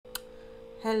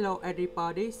Hello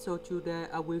everybody, so today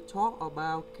I will talk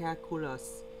about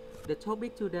calculus. The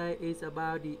topic today is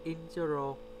about the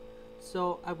integral.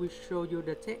 So I will show you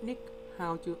the technique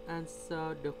how to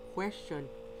answer the question.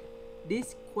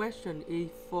 This question is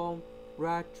from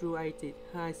graduated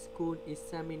high school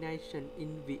examination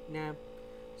in Vietnam.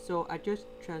 So I just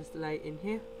translate in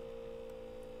here.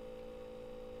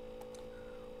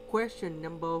 Question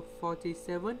number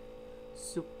 47.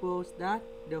 Suppose that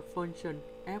the function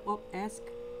f of x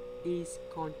is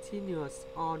continuous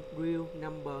on real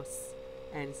numbers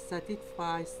and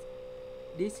satisfies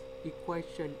this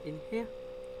equation in here.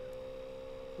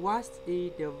 What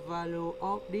is the value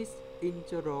of this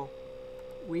integral?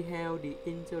 We have the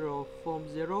integral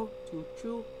from 0 to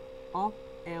 2 of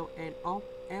ln of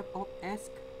f of x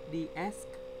dx.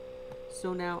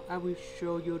 So now I will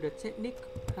show you the technique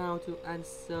how to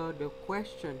answer the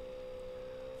question.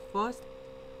 First,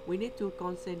 we need to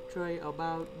concentrate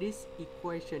about this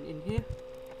equation in here.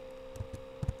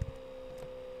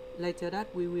 Later that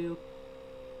we will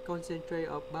concentrate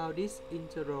about this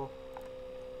integral.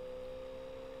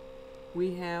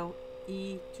 We have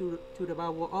e to the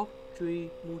power of 3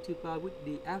 multiplied with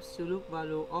the absolute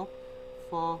value of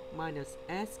 4 minus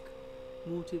x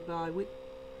multiplied with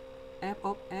f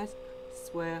of x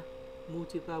square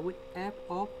multiplied with f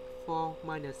of 4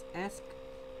 minus x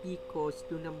equals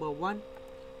to number 1.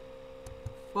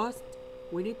 First,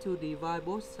 we need to divide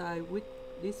both sides with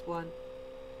this one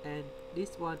and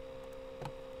this one.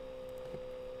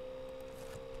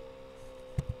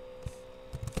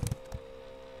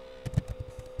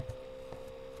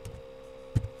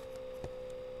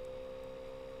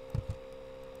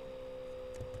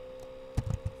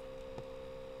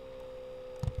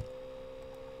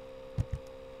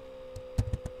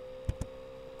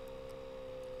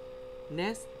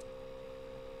 Next,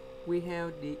 we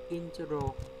have the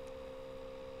integral.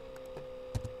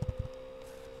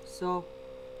 So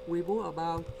we put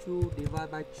about 2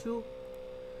 divided by 2.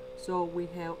 So we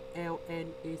have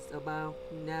ln is about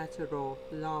natural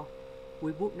log.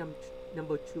 We put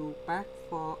number 2 back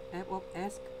for f of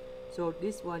x. So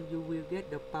this one you will get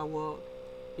the power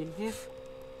in here.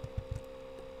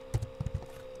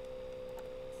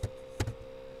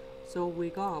 So we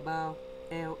got about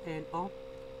ln of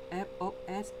f of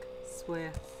x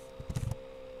square.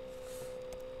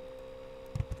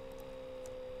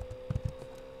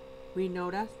 We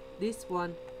know that this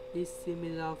one is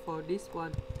similar for this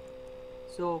one.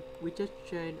 So we just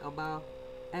change about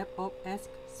f of x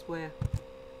square.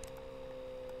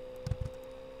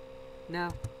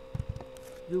 Now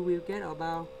you will get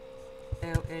about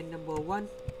ln number 1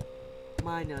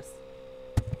 minus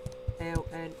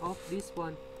ln of this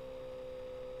one.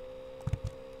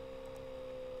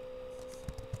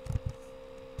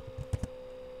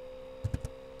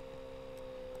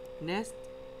 Next,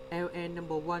 ln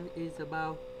number 1 is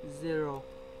about 0.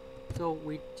 So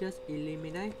we just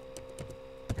eliminate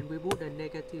and we put the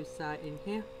negative sign in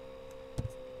here.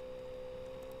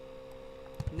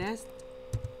 Next,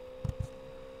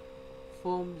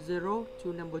 from 0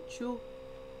 to number 2,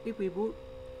 if we put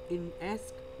in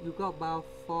x, you got about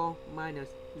 4 minus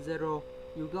 0,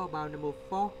 you got about number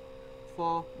 4.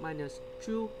 4 minus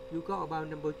 2, you got about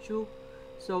number 2.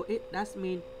 So that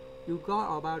means you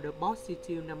got about the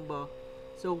positive number.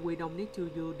 So we don't need to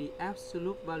use the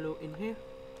absolute value in here.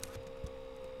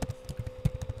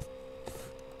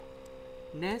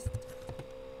 Next,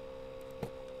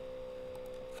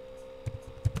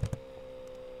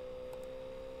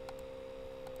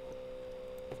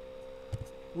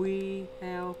 we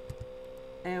have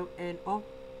ln of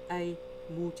a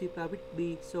multiplied with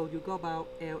b. So you got about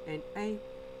ln a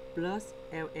plus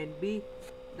ln b.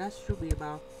 That should be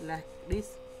about like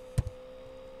this.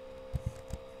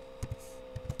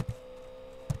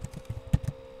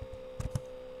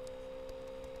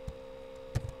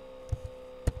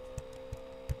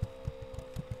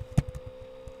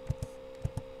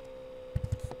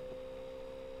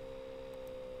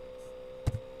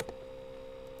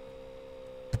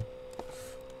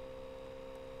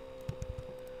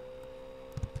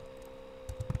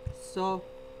 So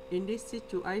in this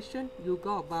situation, you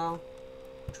got about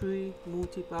 3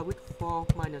 multiplied with 4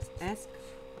 minus x.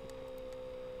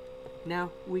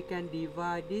 Now we can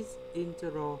divide this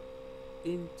integral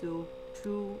into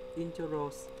 2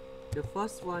 integrals. The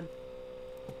first one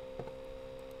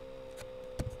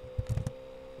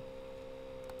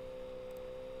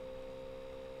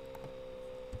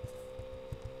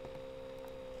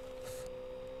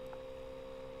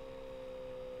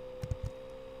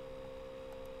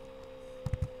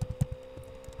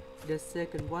the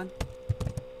second one.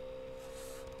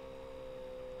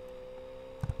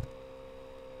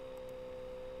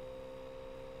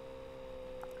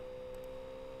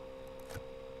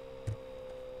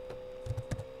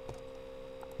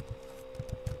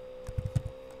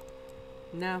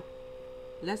 Now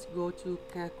let's go to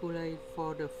calculate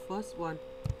for the first one.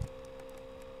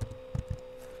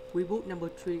 We put number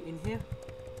 3 in here.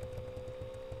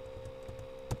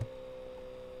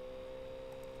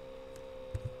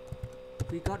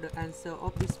 We got the answer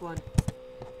of this one.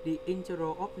 The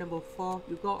integral of number 4,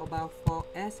 you got about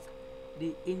 4s.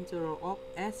 The integral of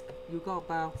s, you got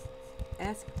about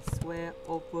s squared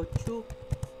over 2.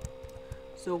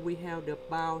 So we have the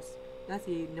bounds, that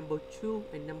is number 2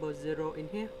 and number 0 in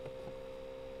here.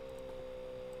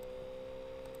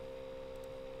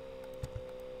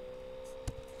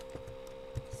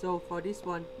 So for this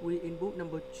one, we input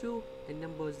number 2 and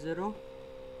number 0.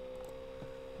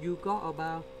 You got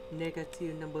about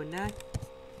negative number 9.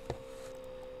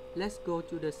 Let's go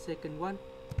to the second one.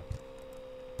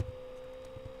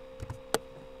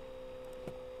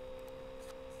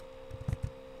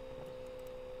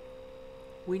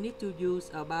 We need to use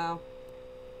about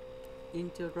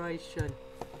integration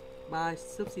by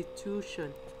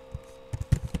substitution.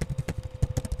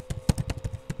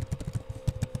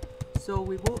 So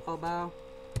we put about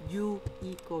u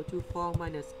equal to 4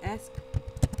 minus s,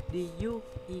 du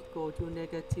equal to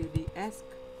negative ds,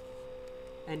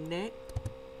 and net.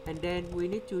 And then we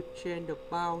need to change the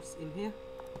bounds in here.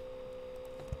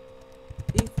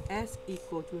 If s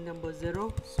equal to number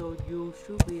 0, so u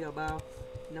should be about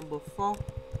number 4.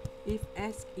 If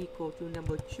s equal to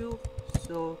number 2,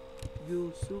 so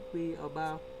u should be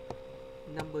about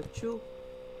number 2.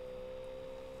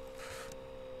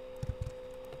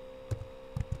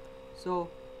 So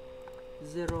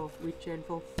 0 we change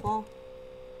for 4.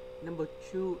 Number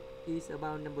 2 is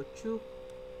about number 2.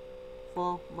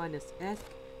 4 minus s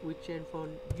we change for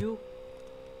u.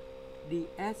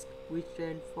 ds we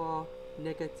change for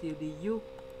negative du.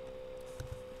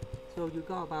 So you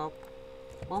got about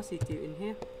positive in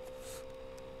here.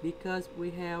 Because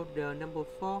we have the number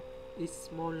 4 is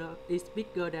smaller, is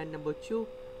bigger than number 2,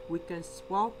 we can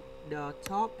swap the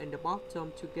top and the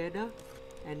bottom together,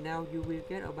 and now you will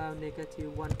get about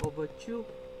negative 1 over 2.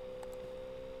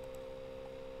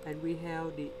 And we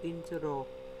have the integral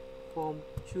from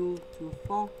 2 to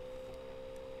 4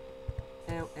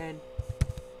 ln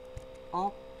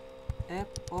of f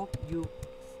of u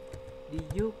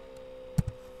du.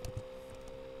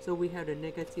 So we have the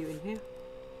negative in here.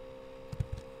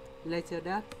 Later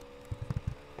that,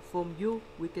 from u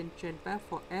we can change back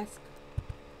for s.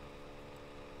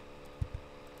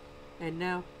 And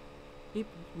now if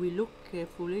we look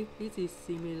carefully, this is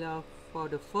similar for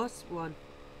the first one,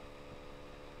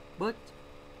 but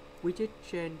we just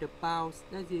change the bounds,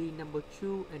 that is number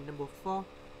 2 and number 4.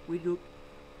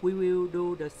 We will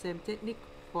do the same technique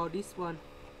for this one.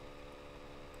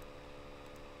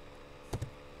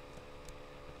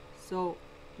 So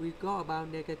we go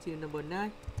about negative number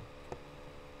 9.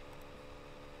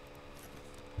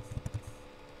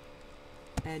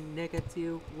 And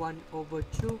negative 1 over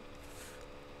 2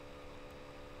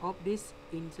 of this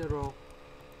integral.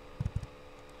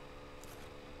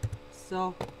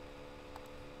 So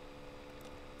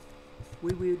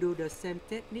we will do the same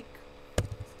technique,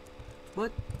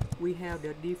 but we have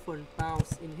the different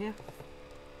bounds in here.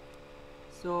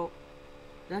 So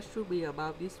that should be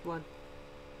about this one.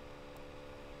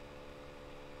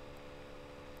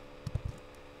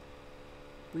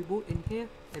 We put in here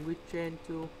and we change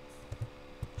to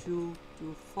 2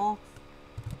 to 4.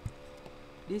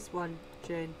 This one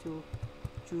change to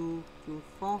 2 to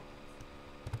 4.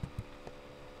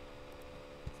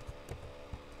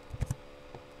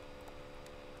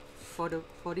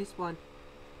 For this one,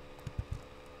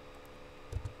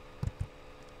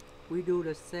 we do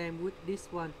the same with this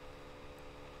one.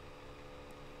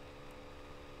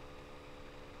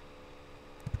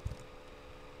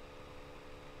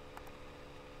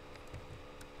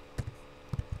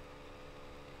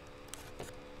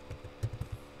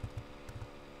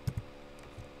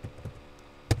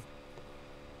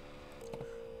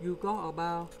 You got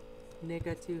about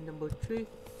negative number 3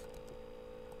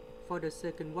 for the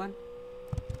second one.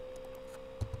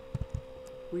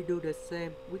 We do the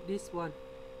same with this one.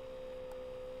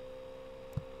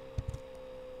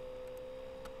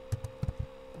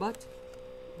 But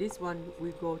this one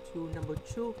we go to number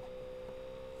 2.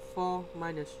 4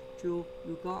 minus 2,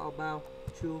 you got about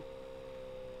 2.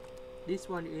 This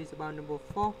one is about number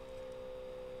 4.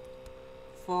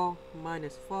 4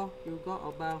 minus 4, you got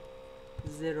about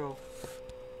 0.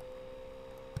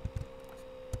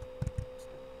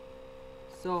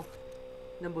 So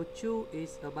number 2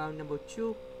 is about number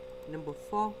 2. Number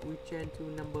 4 we change to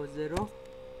number 0.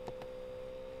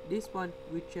 This one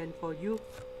we change for u.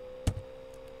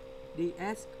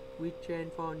 ds we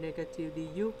change for negative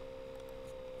du.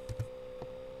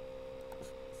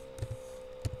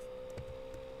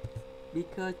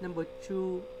 Because number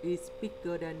 2 is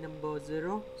bigger than number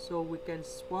 0, so we can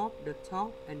swap the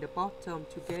top and the bottom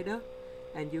together,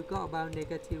 and you got about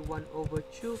negative 1 over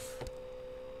 2,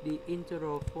 the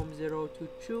interval from 0 to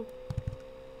 2.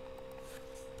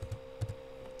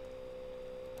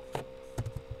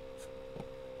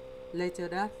 Later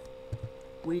that,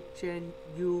 we change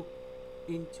u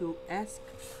into s.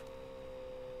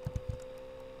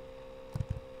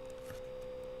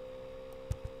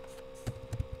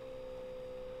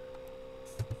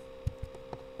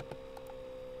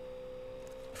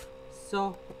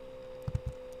 So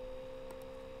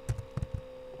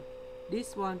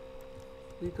this one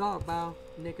we got about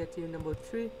negative number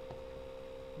 3.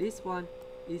 This one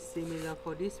is similar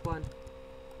for this one.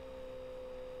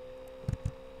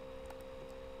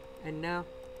 And now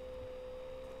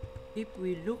if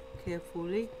we look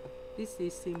carefully, this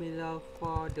is similar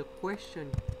for the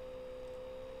question.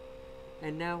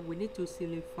 And now we need to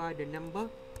simplify the number.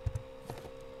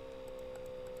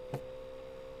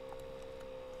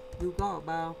 You got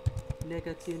about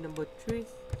negative number 3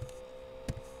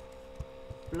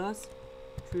 plus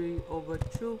 3 over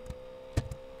 2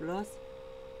 plus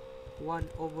 1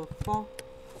 over 4.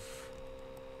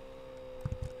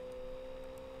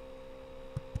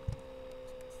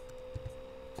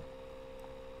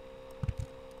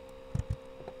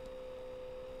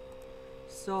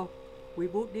 So we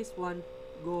put this one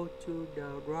go to the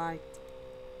right,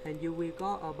 and you will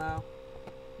got about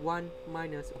 1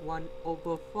 minus 1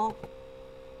 over 4.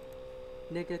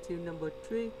 Negative number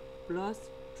 3 plus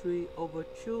 3 over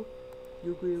 2,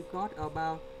 you will got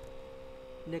about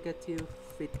negative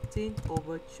 15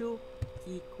 over 2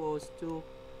 equals to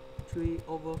 3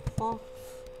 over 4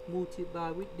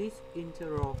 multiplied with this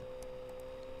interval.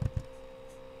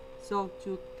 So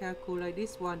to calculate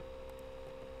this one,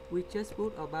 we just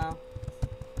put about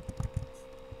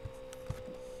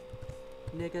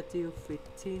negative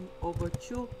 15 over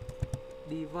 2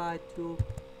 divide to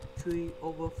 3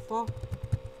 over 4.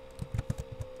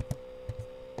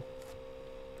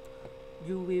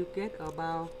 You will get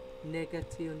about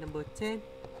negative number 10.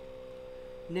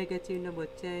 Negative number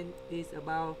 10 is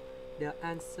about the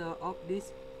answer of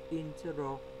this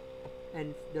integral,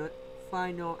 and the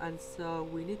final answer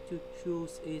we need to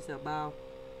choose is about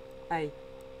A.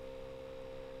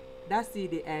 That's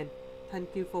the end.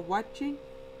 Thank you for watching.